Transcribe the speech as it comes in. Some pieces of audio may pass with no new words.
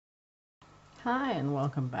Hi and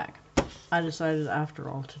welcome back. I decided after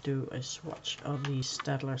all to do a swatch of the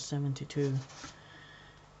Staedtler 72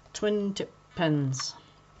 twin tip pens.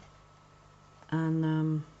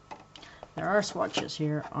 And there are swatches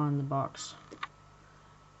here on the box.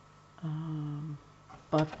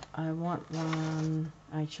 But I want one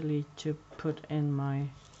actually to put in my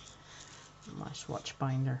swatch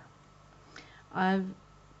binder. I've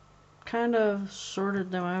kind of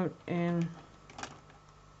sorted them out in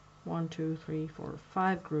 1, 2, 3, 4,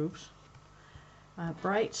 5 groups. I have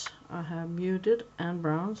brights, I have muted and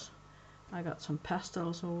browns. I got some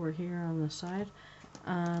pastels over here on the side,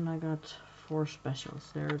 and I got 4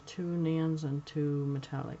 specials. There are 2 neons and 2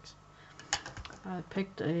 metallics. I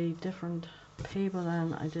picked a different paper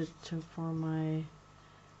than I did for my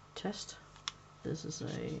test. This is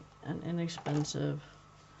an inexpensive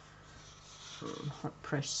hot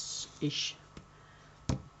press-ish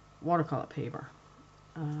watercolor paper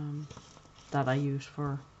that I use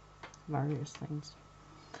for various things,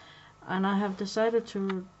 and I have decided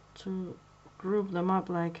to group them up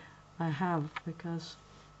like I have, because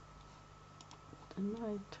didn't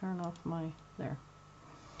I turn off my there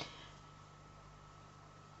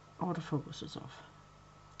autofocus is off.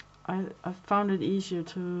 I found it easier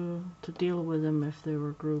to deal with them if they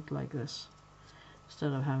were grouped like this,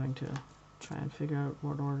 instead of having to try and figure out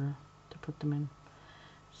what order to put them in.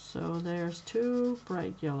 So there's 2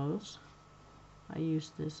 bright yellows. I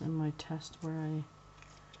used this in my test where I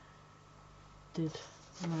did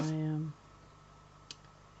my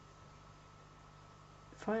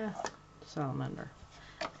fire salamander.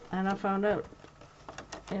 And I found out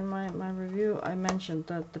in my review, I mentioned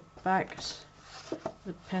that the pens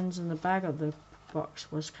in the back of the box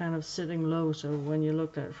was kind of sitting low, so when you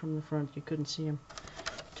looked at it from the front you couldn't see them.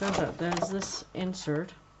 Turns out there's this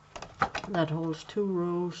insert that holds 2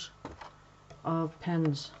 rows of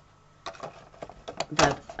pens,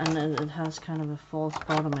 and then it has kind of a false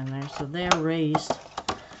bottom in there, so they're raised.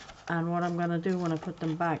 And what I'm going to do when I put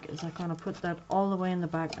them back is I'm going to put that all the way in the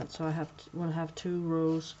back, and so will have 2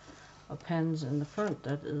 rows of pens in the front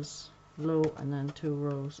that is low, and then 2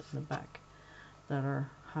 rows in the back that are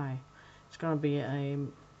high. It's going to be a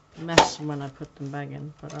mess when I put them back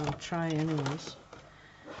in, but I'll try anyways.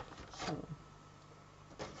 So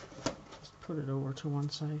just put it over to one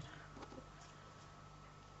side.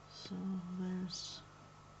 So there's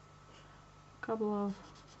a couple of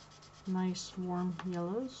nice warm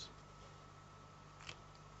yellows.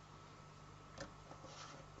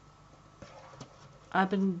 I've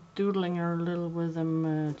been doodling a little with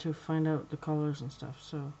them to find out the colors and stuff,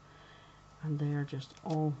 so, and they are just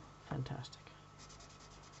all fantastic.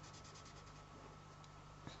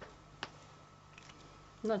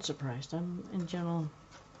 Not surprised. I'm in general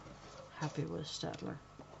happy with Staedtler.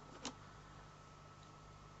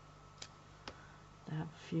 They have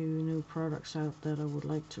a few new products out that I would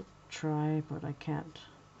like to try, but I can't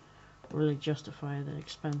really justify the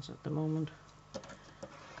expense at the moment,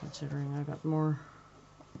 considering I got more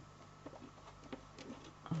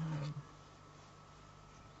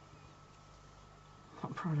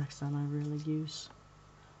products than I really use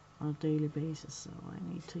on a daily basis, so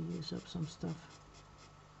I need to use up some stuff.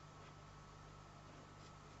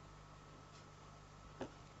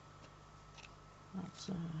 That's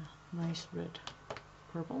a nice red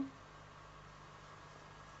purple.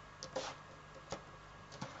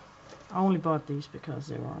 I only bought these because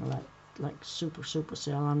they were on that like super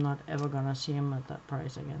sale. I'm not ever gonna see them at that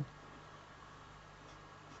price again.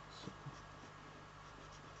 So.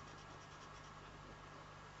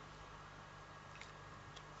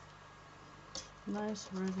 Nice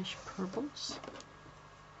reddish purples.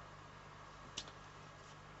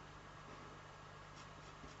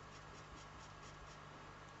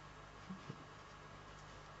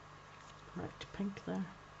 Correct pink there.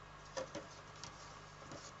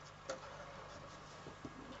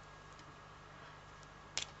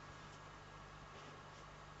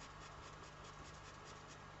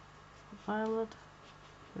 Violet,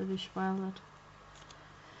 reddish violet.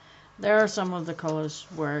 There are some of the colors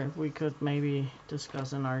where we could maybe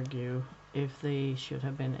discuss and argue if they should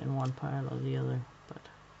have been in one pile or the other, but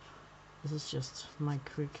this is just my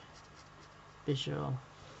quick visual.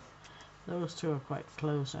 Those 2 are quite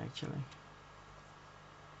close actually.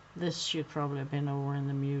 This should probably have been over in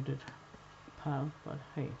the muted pile, but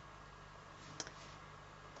hey,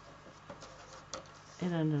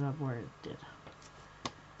 it ended up where it did.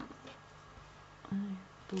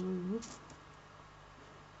 Blue.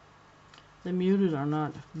 The muted are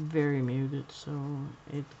not very muted, so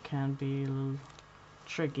it can be a little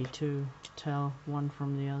tricky to tell one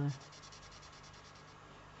from the other.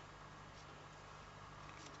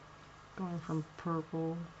 going from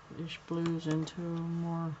purple-ish blues into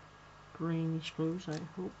more greenish blues, I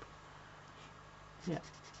hope. Yeah.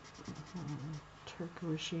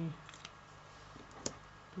 Turquoisey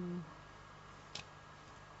blue.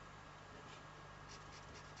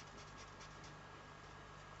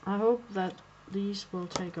 I hope that these will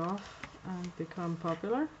take off and become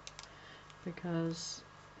popular, because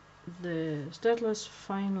the Staedtler's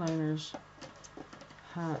fine liners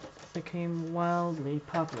became wildly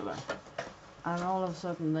popular, and all of a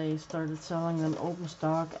sudden they started selling them open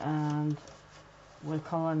stock and with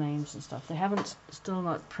color names and stuff. They haven't still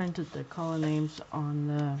not printed the color names on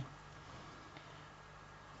the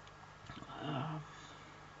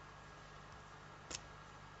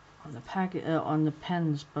packet on the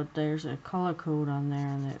pens, but there's a color code on there,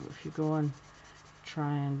 and if you go and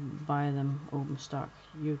try and buy them open stock,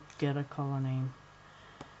 you get a color name.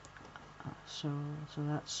 So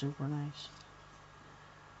that's super nice.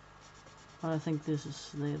 But I think this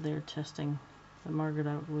is they're testing the market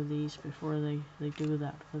out with these before they do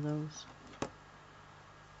that for those.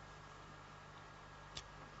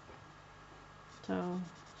 So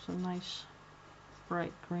some nice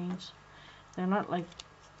bright greens. They're not like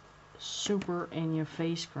super in your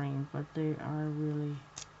face green, but they are really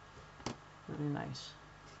nice.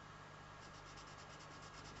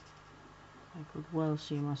 I could well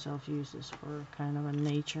see myself use this for kind of a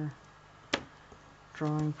nature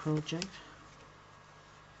drawing project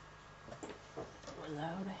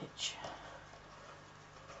without a hitch.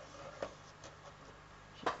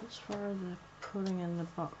 So as far as the putting in the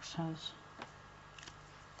box has,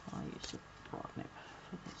 I'll use a broad nib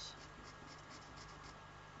for this.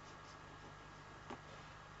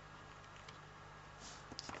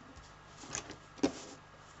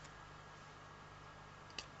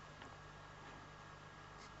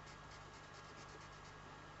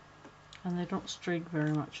 And they don't streak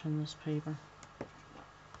very much in this paper.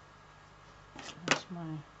 That's my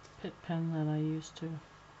pit pen that I used to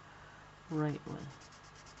write with.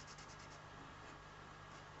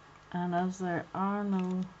 And as there are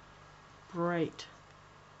no bright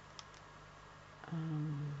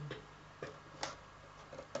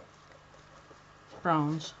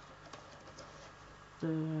browns,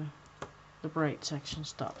 the bright section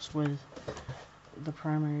stops with the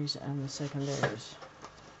primaries and the secondaries.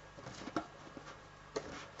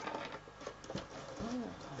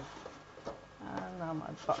 And now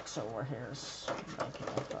my box over here is making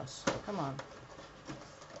a fuss. Come on.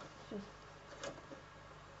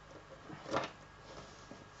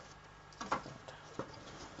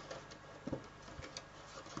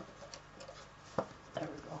 There we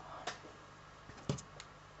go.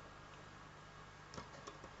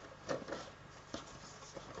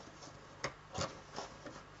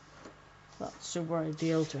 Not super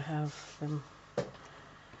ideal to have them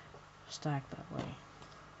stacked that way.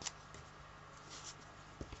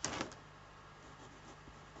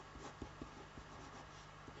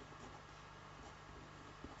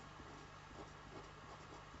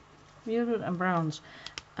 Muted and browns,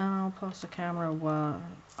 and I'll pause the camera while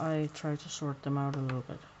I try to sort them out a little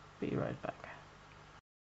bit. Be right back.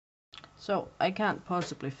 So I can't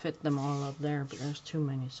possibly fit them all up there, but there's too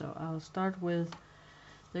many, so I'll start with,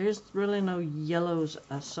 there's really no yellows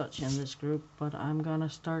as such in this group, but I'm gonna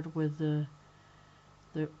start with the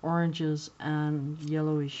oranges and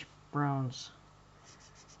yellowish browns.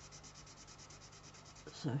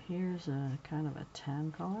 So here's a kind of a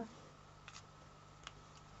tan color.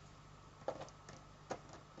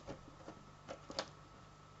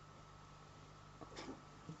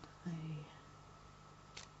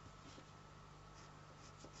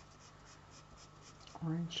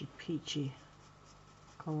 Orangey peachy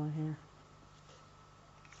color here.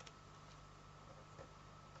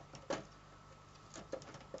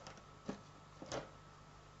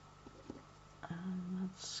 And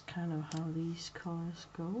that's kind of how these colors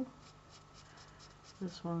go.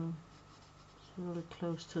 This one is really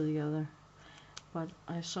close to the other, but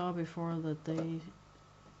I saw before that they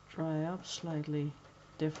dry up slightly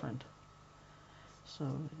different. So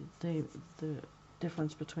the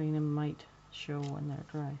difference between them might show when they're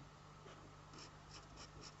dry.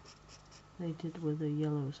 They did with the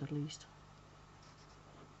yellows at least.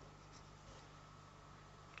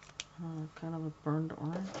 Kind of a burned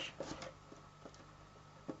orange.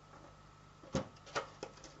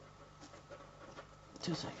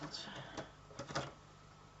 Two seconds.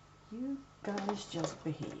 You guys just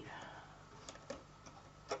behave.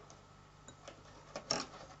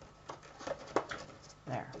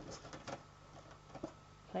 There.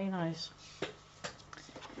 Play nice.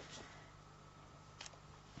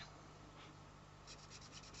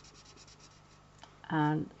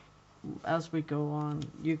 And as we go on,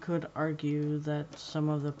 you could argue that some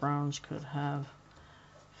of the browns could have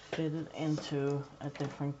fitted into a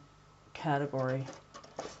different category,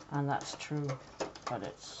 and that's true, but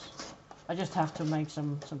I just have to make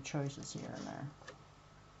some choices here and there.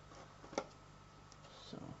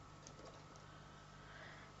 So,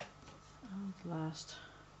 last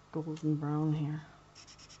golden brown here.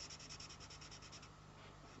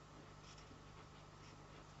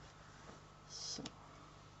 So,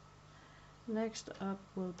 next up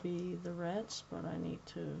will be the reds, but I need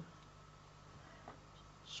to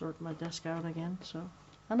sort my desk out again, so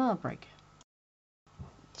another break.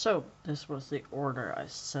 So this was the order I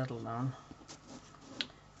settled on.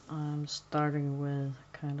 I'm starting with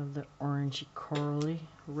kind of the orangey corally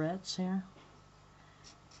reds here,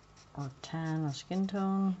 or tan or skin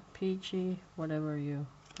tone, peachy, whatever you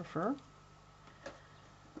prefer.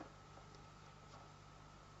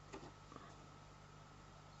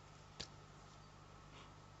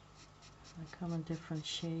 They come in different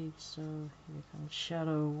shades, so you can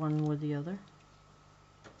shadow one with the other.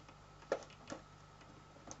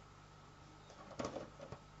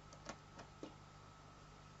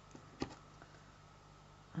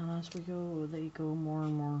 And as we go, they go more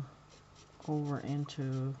and more over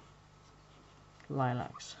into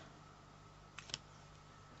lilacs.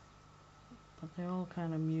 But they're all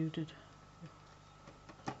kind of muted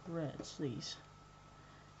reds, these,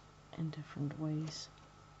 in different ways.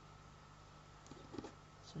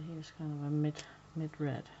 So here's kind of a mid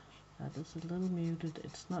red. That is a little muted.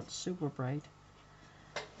 It's not super bright.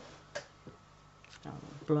 It's kind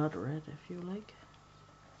of a blood red, if you like.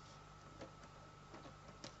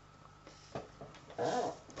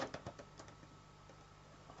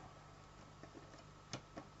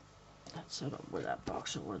 That setup with that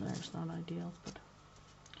box over there is not ideal, but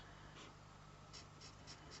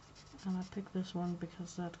and I picked this one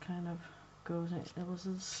because that kind of goes in. It was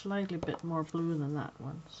a slightly bit more blue than that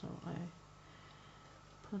one, so I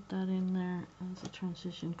put that in there as a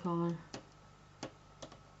transition color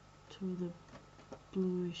to the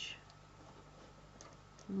bluish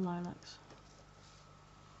lilacs.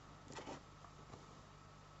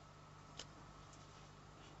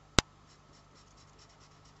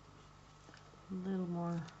 A little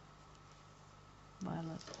more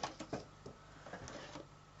violet.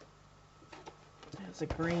 There's a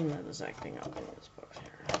green that is acting up in this box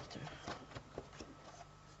here. I have to,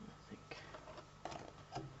 I think,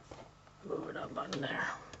 move it up on there.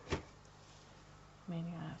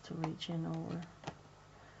 Meaning I have to reach in over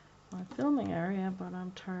my filming area, but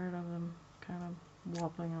I'm tired of them kind of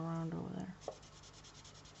wobbling around over there.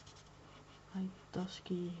 Light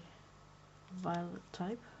dusky violet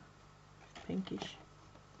type, pinkish.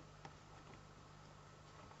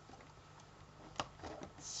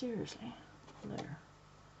 Seriously, there.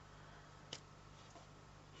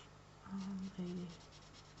 A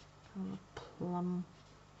kind of plum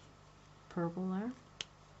purple there.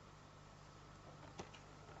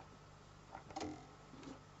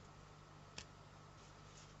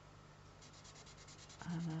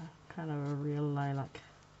 And a kind of a real lilac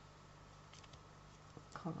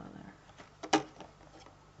color there.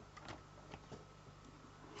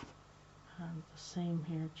 And the same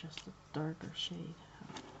here, just a darker shade.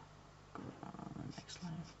 Go down on the next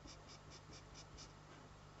line.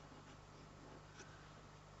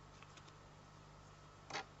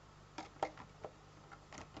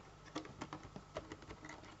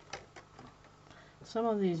 Some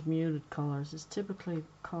of these muted colors is typically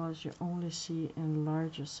colors you only see in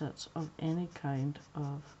larger sets of any kind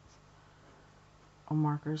of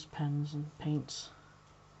markers, pens, and paints.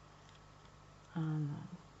 And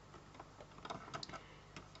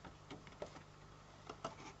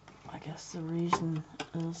I guess the reason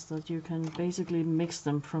is that you can basically mix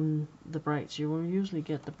them from the brights. You will usually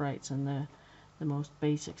get the brights in the most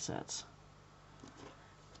basic sets.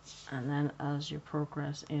 And then as you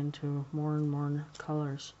progress into more and more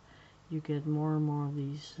colors, you get more and more of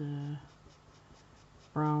these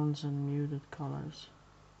browns and muted colors.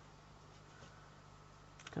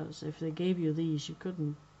 Because if they gave you these, you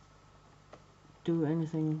couldn't do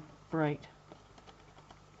anything bright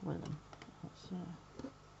with them.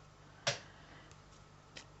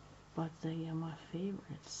 But they are my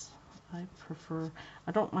favorites.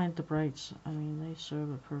 I don't mind the brights. I mean, they serve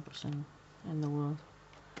a purpose in the world.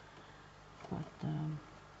 But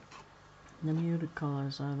the muted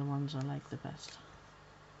colors are the ones I like the best.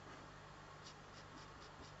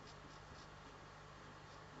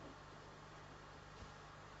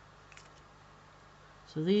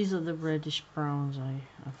 So these are the reddish browns I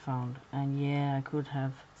found. And yeah, I could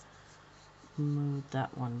have moved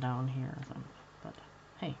that one down here. But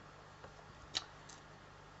hey,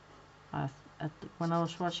 when I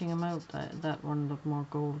was swatching them out, that one looked more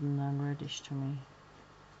golden than reddish to me.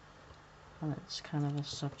 And it's kind of a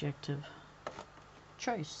subjective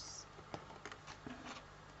choice.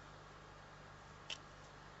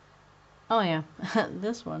 Oh yeah,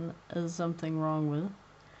 this one is something wrong with.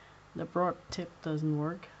 The broad tip doesn't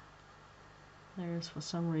work. There's for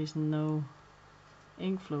some reason no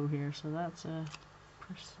ink flow here, so that's a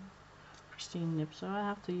pristine nib. So I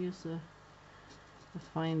have to use the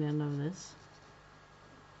fine end of this.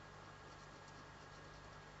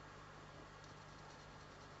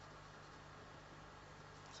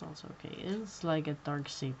 It's also okay. It's like a dark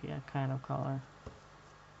sepia kind of color.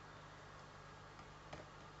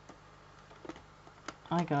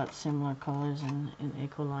 I got similar colors in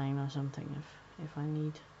Ecoline or something if I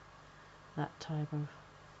need that type of.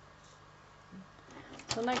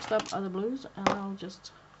 So next up are the blues, and I'll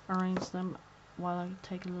just arrange them while I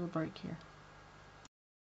take a little break here.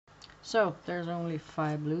 So there's only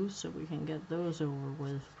 5 blues, so we can get those over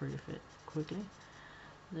with pretty quickly.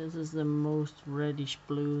 This is the most reddish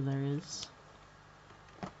blue there is,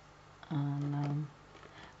 and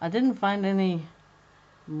I didn't find any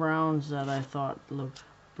browns that I thought looked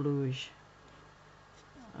bluish.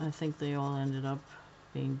 I think they all ended up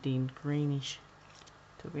being deemed greenish,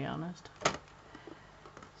 to be honest.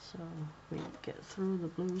 So we get through the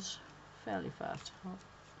blues fairly fast. Oh.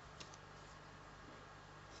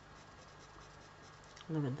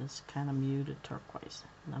 Look at this kind of muted turquoise.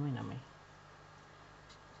 Nummy nummy.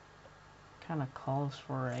 Kind of calls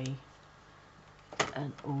for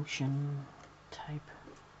an ocean type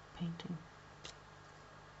painting.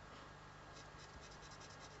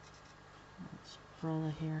 This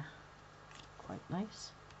brother here, quite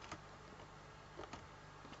nice.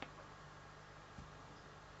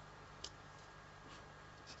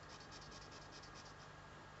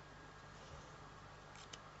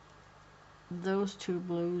 Those two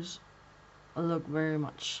blues look very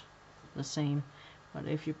much the same, but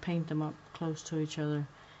if you paint them up close to each other,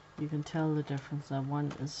 you can tell the difference. That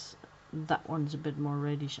one's a bit more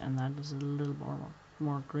reddish, and that is a little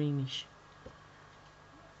more greenish.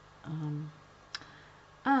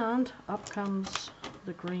 And up comes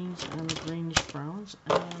the greens and the greenish browns,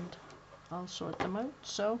 and I'll sort them out.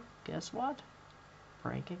 So guess what?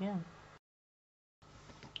 Break again.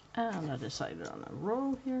 And I decided on a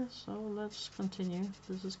row here, so let's continue.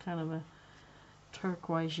 This is kind of a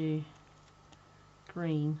turquoisey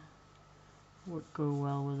green. Would go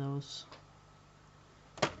well with those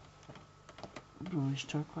bluish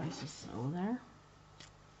turquoises over there.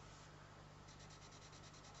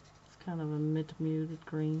 It's kind of a mid-muted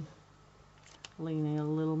green, leaning a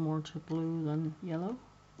little more to blue than yellow.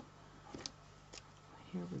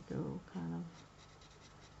 Here we go, kind of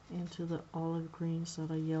into the olive greens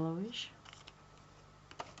that are yellowish.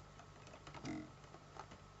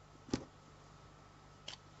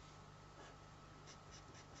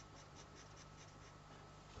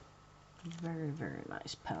 Very, very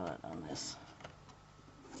nice palette on this.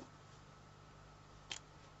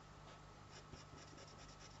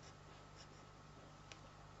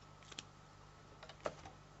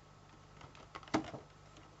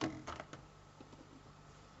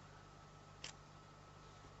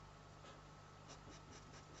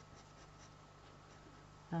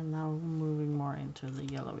 And now moving more into the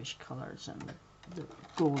yellowish colors and the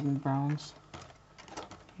golden browns.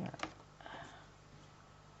 Here.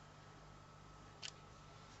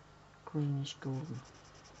 Greenish golden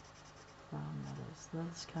brown, that is.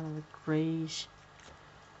 That's kind of a grayish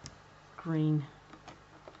green,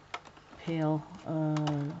 pale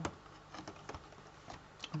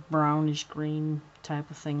brownish green type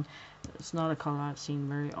of thing. It's not a color I've seen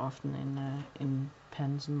very often in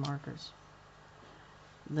pens and markers.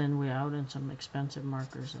 Then we're out in some expensive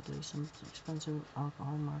markers, at least some expensive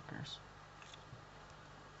alcohol markers.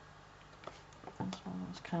 This one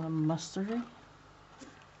was kind of mustardy.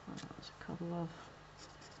 There's a couple of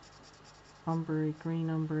umbery, green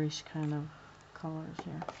umberish kind of colors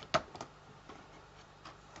here.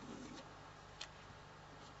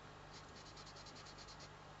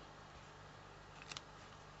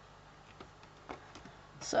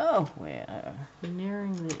 So we're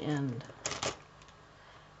nearing the end.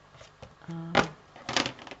 I'm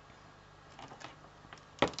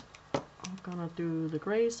gonna do the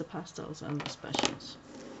grays, the pastels, and the specials.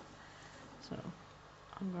 So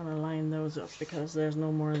I'm gonna line those up because there's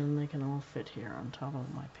no more than they can all fit here on top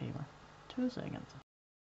of my paper. 2 seconds.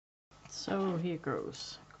 So here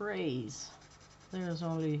goes. Grays. There's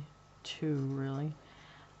only 2 really,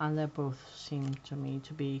 and they both seem to me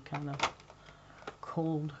to be kind of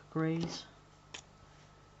cold grays.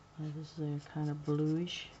 This is a kind of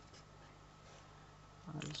bluish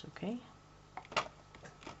That is okay.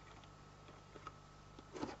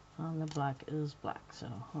 And the black is black, so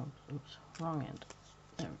oops, wrong end.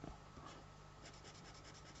 There we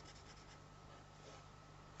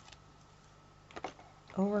go.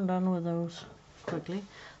 Over and done with those quickly.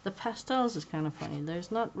 The pastels is kind of funny.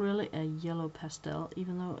 There's not really a yellow pastel,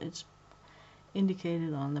 even though it's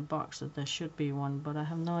indicated on the box that there should be one, but I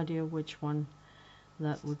have no idea which one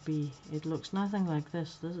that would be. It looks nothing like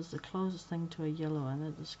this. This is the closest thing to a yellow, and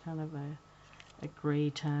it is kind of a gray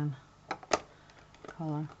tan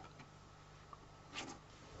color.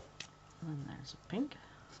 And there's a pink.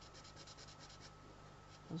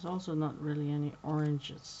 There's also not really any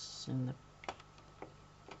oranges in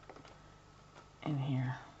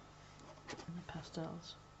here in the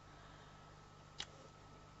pastels.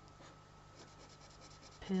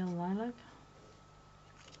 Pale lilac,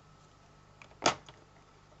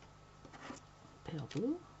 pale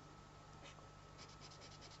blue,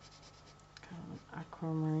 kind of an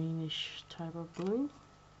aquamarine-ish type of blue,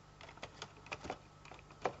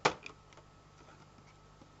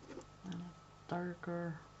 and a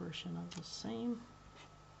darker version of the same.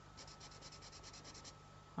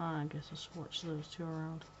 I guess I'll swatch those two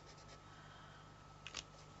around.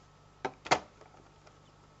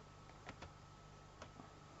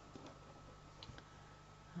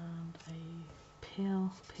 And a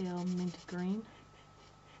pale mint green.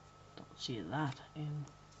 Don't see that in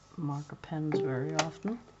marker pens very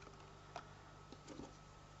often.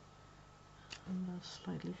 And a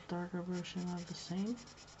slightly darker version of the same.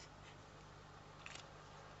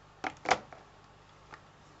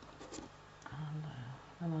 And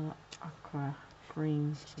another aqua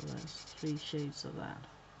green, so there's 3 shades of that.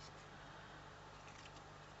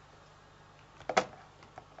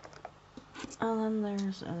 And then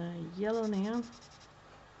there's a yellow neon,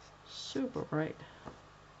 super bright.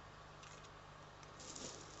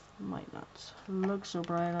 Might not look so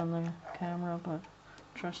bright on the camera, but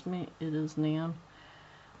trust me, it is neon.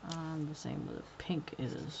 And the same with the pink,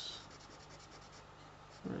 it is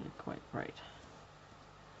really quite bright.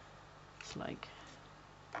 It's like,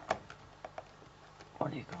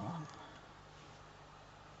 what do you call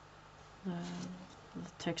them?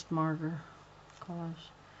 The text marker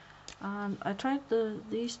colors. And I tried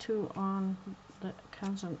these two on the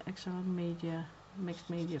Canson Xargot media, mixed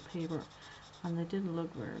media paper, and they didn't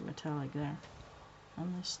look very metallic there,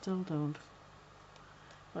 and they still don't.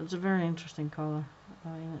 But it's a very interesting color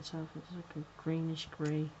in itself. It's like a greenish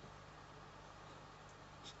grey,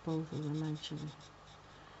 both of them actually.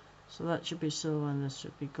 So that should be silver and this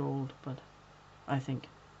should be gold, but I think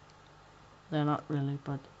they're not really,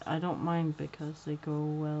 but I don't mind because they go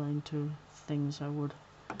well into things I would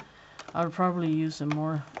probably use them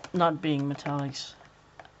more, not being metallics,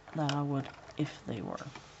 than I would if they were.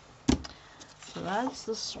 So that's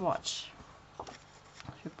the swatch.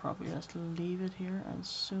 I should probably just leave it here and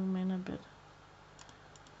zoom in a bit.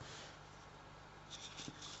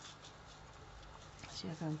 See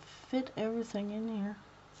if I can fit everything in here.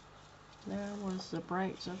 There was the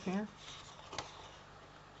brights up here.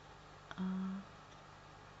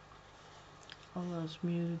 All those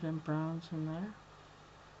muted and browns in there.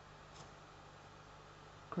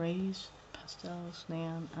 Grays, pastels,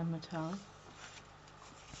 neon, and metallic.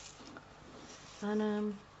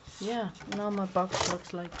 And yeah, now my box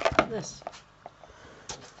looks like this.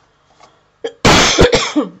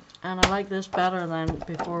 And I like this better than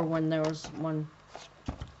before when there was one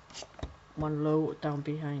low down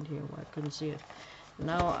behind here where I couldn't see it.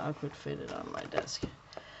 Now I could fit it on my desk.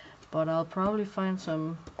 But I'll probably find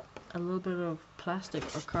a little bit of plastic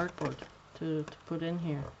or cardboard to put in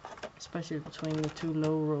here, especially between the 2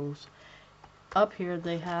 low rows. Up here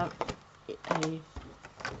they have a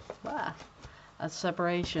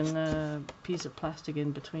separation piece of plastic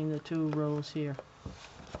in between the 2 rows here.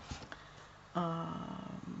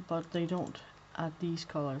 But they don't add these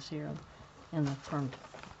colors here in the front.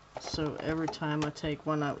 So every time I take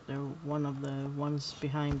one out, one of the ones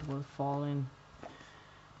behind will fall in,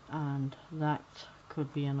 and that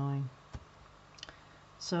could be annoying.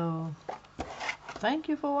 So thank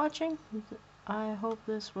you for watching. I hope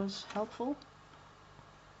this was helpful,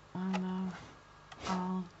 and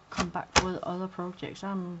I'll come back with other projects.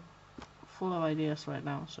 I'm full of ideas right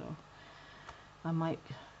now, so I might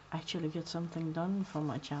actually get something done for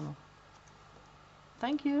my channel.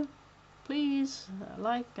 Thank you. Please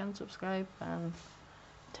like and subscribe and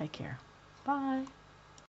take care. Bye.